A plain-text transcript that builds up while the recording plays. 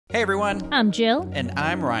Hey everyone, I'm Jill. and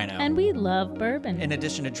I'm Rhino. And we love bourbon. In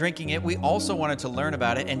addition to drinking it, we also wanted to learn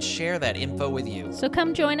about it and share that info with you. So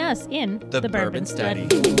come join us in The Bourbon Study.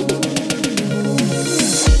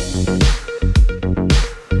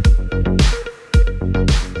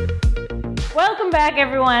 Welcome back,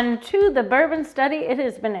 everyone, to the Bourbon Study. It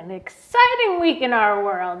has been an exciting week in our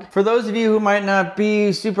world. For those of you who might not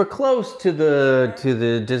be super close to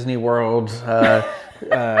the Disney World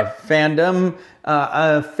fandom,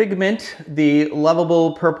 Figment, the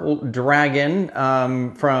lovable purple dragon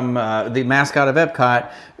from the mascot of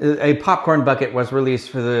EPCOT, a popcorn bucket was released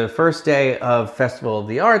for the first day of Festival of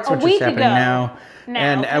the Arts, which is happening now.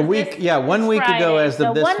 And a week, one week ago as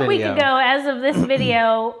of this video. 1 week ago as of this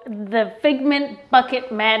video, the Figment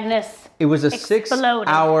bucket madness It was a exploded.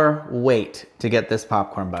 6-hour wait to get this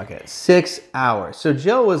popcorn bucket. 6 hours. So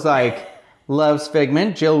Jill was like, loves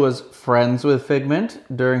Figment. Jill was friends with Figment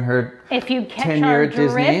during her If you catch tenure our at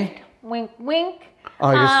Disney. drift, wink, wink. Oh,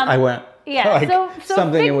 I went. Yeah, like so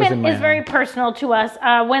something that was in Figment my is very personal to us.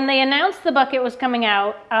 When they announced the bucket was coming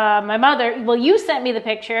out, my mother, you sent me the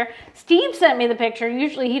picture. Steve sent me the picture.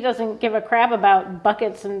 Usually he doesn't give a crap about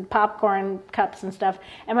buckets and popcorn cups and stuff.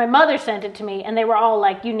 And my mother sent it to me, and they were all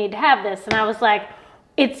like, you need to have this. And I was like,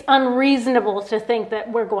 it's unreasonable to think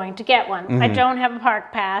that we're going to get one. I don't have a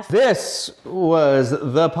park pass. This was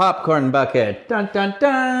the popcorn bucket. Dun, dun,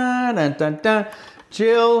 dun, dun, dun, dun.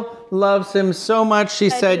 Jill loves him so much, she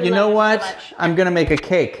said, you know what? I'm going to make a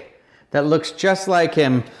cake that looks just like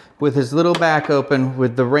him with his little back open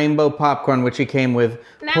with the rainbow popcorn, which he came with,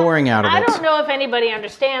 pouring out of it. I don't know if anybody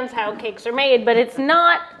understands how cakes are made, but it's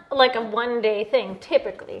not like a one-day thing,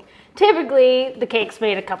 typically. Typically, the cake's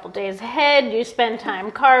made a couple days ahead. You spend time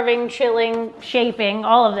carving, chilling, shaping,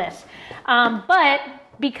 all of this. But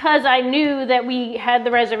because I knew that we had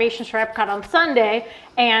the reservations for EPCOT on Sunday,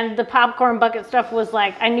 and the popcorn bucket stuff was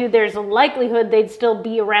like, I knew there's a likelihood they'd still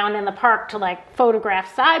be around in the park to like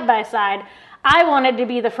photograph side by side. I wanted to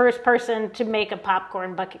be the first person to make a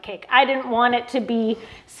popcorn bucket cake. I didn't want it to be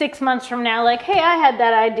 6 months from now like, hey, I had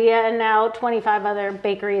that idea and now 25 other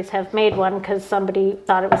bakeries have made one because somebody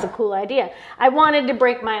thought it was a cool idea. I wanted to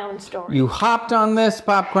break my own story. You hopped on this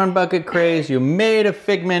popcorn bucket craze. You made a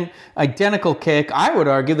Figment identical cake. I would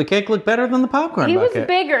argue the cake looked better than the popcorn bucket. He was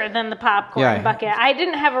bigger than the popcorn bucket. I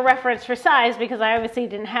didn't have a reference for size because I obviously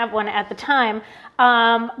didn't have one at the time.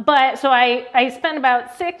 But so I spent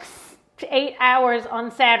about 6 to 8 hours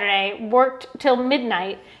on Saturday, worked till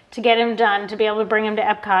midnight to get him done, to be able to bring him to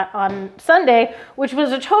EPCOT on Sunday, which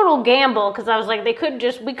was a total gamble because I was like, we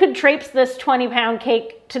could traipse this 20-pound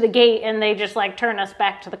cake to the gate and they just like turn us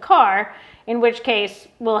back to the car, in which case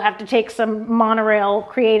we'll have to take some monorail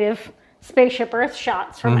creative spaceship Earth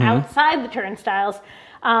shots from outside the turnstiles.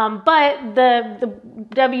 But the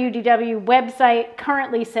WDW website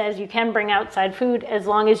currently says you can bring outside food as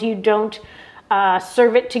long as you don't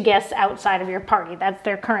serve it to guests outside of your party. That's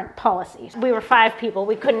their current policy. We were 5 people.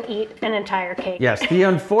 We couldn't eat an entire cake. Yes, the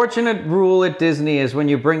unfortunate rule at Disney is when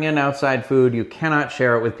you bring in outside food, you cannot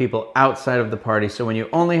share it with people outside of the party. So when you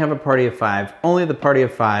only have a party of 5, only the party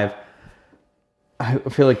of 5, I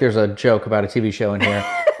feel like there's a joke about a TV show in here.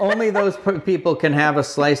 Only those people can have a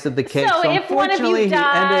slice of the cake. So if one of you unfortunately,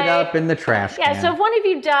 die, he ended up in the trash can. Yeah, so if one of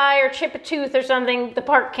you die or chip a tooth or something, the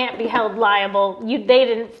park can't be held liable. They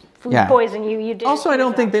didn't food poison you. You did. Also, I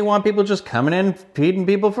don't think they want people just coming in feeding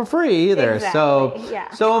people for free either. Exactly,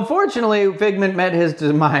 So unfortunately, Figment met his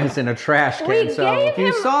demise in a trash can. So if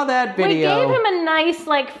you saw that video, we gave him a nice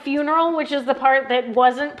like funeral, which is the part that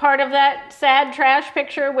wasn't part of that sad trash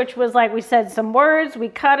picture, which was like we said some words, we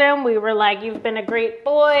cut him, we were like, "You've been a great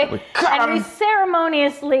boy," we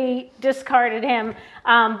ceremoniously discarded him.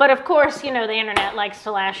 But of course, you know, the internet likes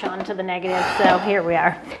to lash on to the negative, so here we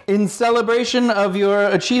are. In celebration of your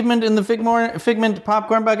achievement in the Figment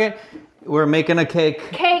popcorn bucket, we're making a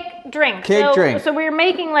cake. Cake drink. So we're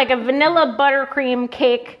making like a vanilla buttercream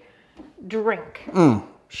cake drink.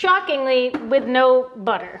 Shockingly, with no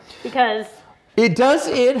butter, because... Does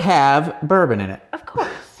it have bourbon in it? Of course.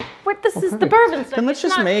 This is the bourbon stuff. Then let's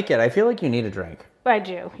just make it. I feel like you need a drink. I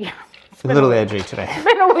do, yeah. A little edgy today. It's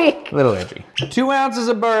been a week. A little edgy. 2 ounces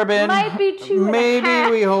of bourbon. Might be 2 and Maybe a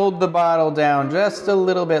half. we hold the bottle down just a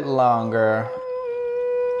little bit longer.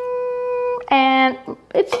 And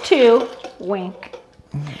it's 2. Wink.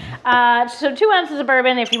 So 2 ounces of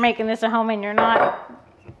bourbon if you're making this at home and you're not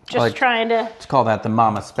just trying to... Let's call that the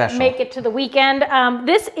mama special. Make it to the weekend.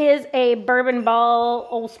 This is a Bourbon Ball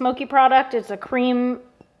Old Smoky product. It's a cream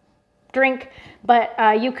drink, but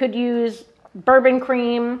you could use bourbon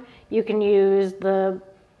cream. You can use the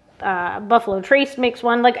Buffalo Trace makes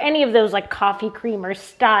one, like any of those like coffee creamer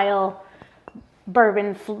style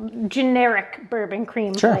generic bourbon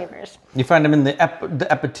cream flavors. You find them in the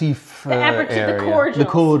aperitif area. The cordials. The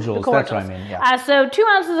cordials, that's what I mean, yeah. So 2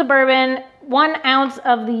 ounces of bourbon, 1 ounce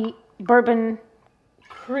of the bourbon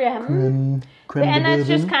creme. And that's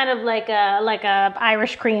just kind of like a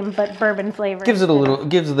Irish cream, but bourbon flavor. Gives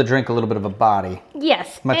the drink a little bit of a body.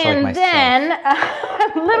 Yes. Much like myself. And then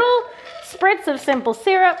a little spritz of simple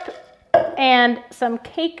syrup and some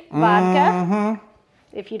cake vodka.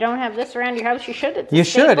 If you don't have this around your house, you should. You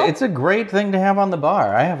should. It's a great thing to have on the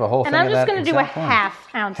bar. I have a whole thing of that. And I'm just going to do a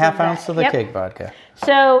half ounce of that. Half ounce of the cake vodka.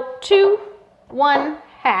 So 2, 1,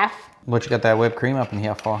 half. What you got that whipped cream up in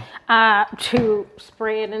here for? To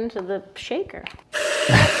spray it into the shaker.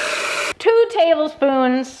 2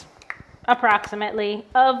 tablespoons, approximately,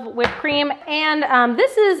 of whipped cream. And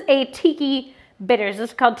this is a tiki bitters. This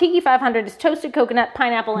is called Tiki 500. It's toasted coconut,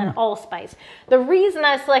 pineapple, and allspice. The reason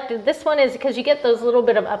I selected this one is because you get those little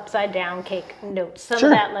bit of upside down cake notes. Some of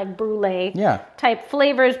that like brulee type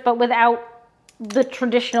flavors, but without the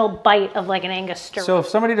traditional bite of like an Angostura. So if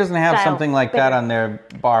somebody doesn't have something like that on their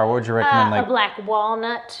bar, what would you recommend? Like a black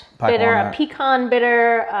walnut bitter, a pecan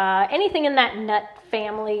bitter, anything in that nut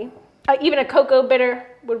family. Even a cocoa bitter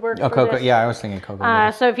would work. Cocoa, yeah, I was thinking cocoa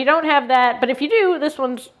bitter. So if you don't have that, but if you do, this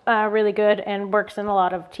one's really good and works in a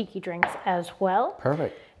lot of tiki drinks as well.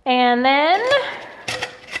 Perfect. And then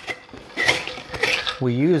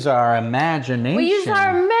we use our imagination. We use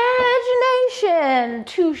our imagination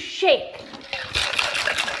to shake.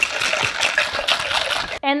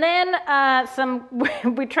 And then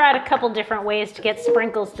we tried a couple different ways to get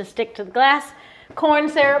sprinkles to stick to the glass. Corn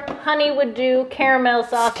syrup, honey would do, caramel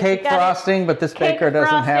sauce. Cake frosting, but this baker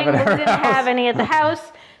doesn't have it at her house. We didn't have any at the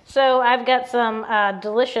house. So I've got some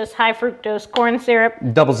delicious high fructose corn syrup.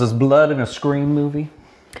 Doubles as blood in a Scream movie.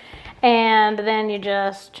 And then you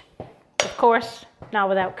just, of course, not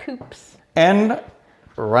without coops. And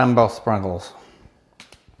rainbow sprinkles.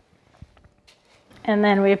 And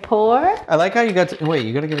then we pour. I like how you got to, wait,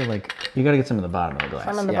 you gotta get some in the bottom of the glass.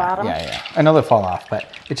 Some in the bottom? Yeah. I know they fall off, but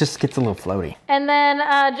it just gets a little floaty. And then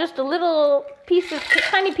just a little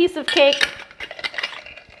tiny piece of cake.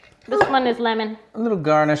 This one is lemon. A little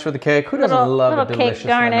garnish for the cake. Who doesn't love a delicious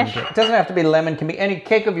garnish? Lemon cake? It doesn't have to be lemon, it can be any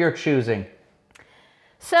cake of your choosing.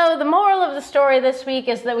 So the moral of the story this week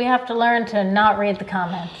is that we have to learn to not read the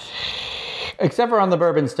comments. Except for on the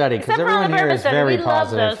bourbon study, because everyone here is very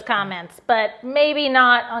positive. We love those comments, but maybe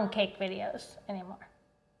not on cake videos anymore.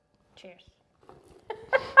 Cheers.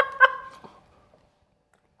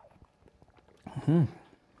 I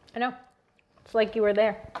know. It's like you were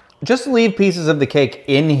there. Just leave pieces of the cake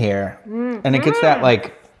in here, and it gets that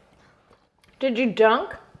like... Did you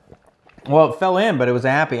dunk? Well, it fell in, but it was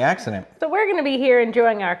a happy accident. So we're going to be here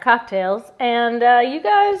enjoying our cocktails, and you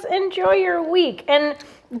guys enjoy your week. And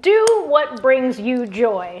do what brings you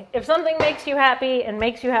joy. If something makes you happy and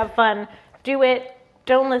makes you have fun, do it.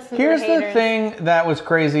 Don't listen to the haters. Here's the thing that was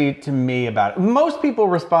crazy to me about it. Most people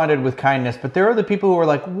responded with kindness, but there are the people who were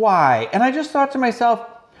like, why? And I just thought to myself,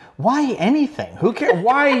 why anything? Who cares?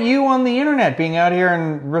 Why you on the internet being out here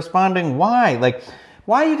and responding why? Like,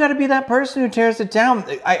 why you gotta be that person who tears it down?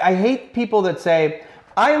 I hate people that say,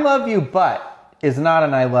 I love you, but is not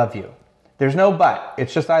an I love you. There's no but.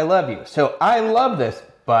 It's just I love you. So I love this.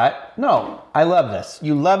 But no, I love this.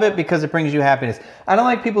 You love it because it brings you happiness. I don't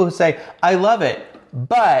like people who say, I love it,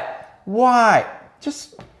 but why?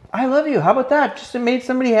 Just, I love you. How about that? Just it made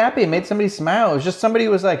somebody happy. It made somebody smile. It was just somebody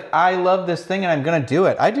who was like, I love this thing and I'm going to do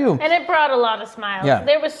it. I do. And it brought a lot of smiles. Yeah.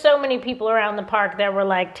 There was so many people around the park that were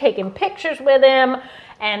like taking pictures with him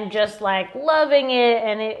and just like loving it.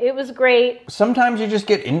 And it was great. Sometimes you just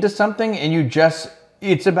get into something and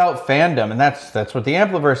it's about fandom. And that's what the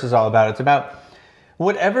Ampliverse is all about. It's about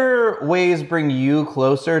whatever ways bring you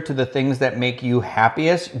closer to the things that make you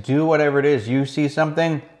happiest. Do whatever it is. You see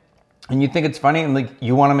something and you think it's funny and like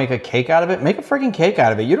you want to make a cake out of it, make a freaking cake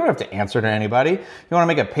out of it. You don't have to answer to anybody. You want to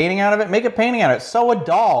make a painting out of it, make a painting out of it. Sew a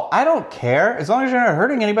doll. I don't care. As long as you're not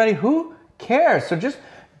hurting anybody, who cares? So just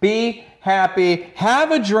be happy. Have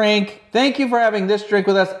a drink. Thank you for having this drink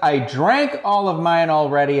with us. I drank all of mine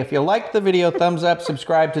already. If you liked the video, thumbs up,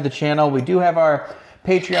 subscribe to the channel. We do have our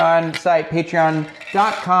Patreon site,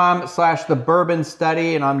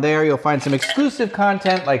 patreon.com/thebourbonstudy, and on there you'll find some exclusive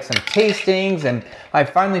content like some tastings, and I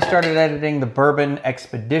finally started editing the Bourbon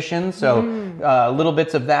Expedition, so little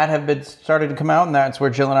bits of that have been started to come out, and that's where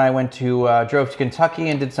Jill and I drove to Kentucky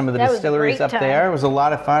and did some of the distilleries up there. It was a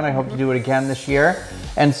lot of fun. I hope to do it again this year.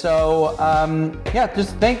 And so, yeah,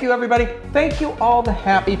 just thank you everybody. Thank you all the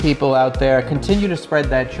happy people out there. Continue to spread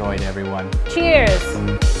that joy to everyone. Cheers.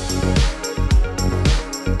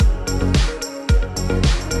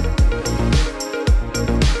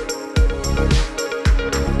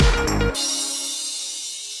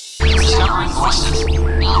 Discovering voices,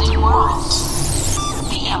 building worlds.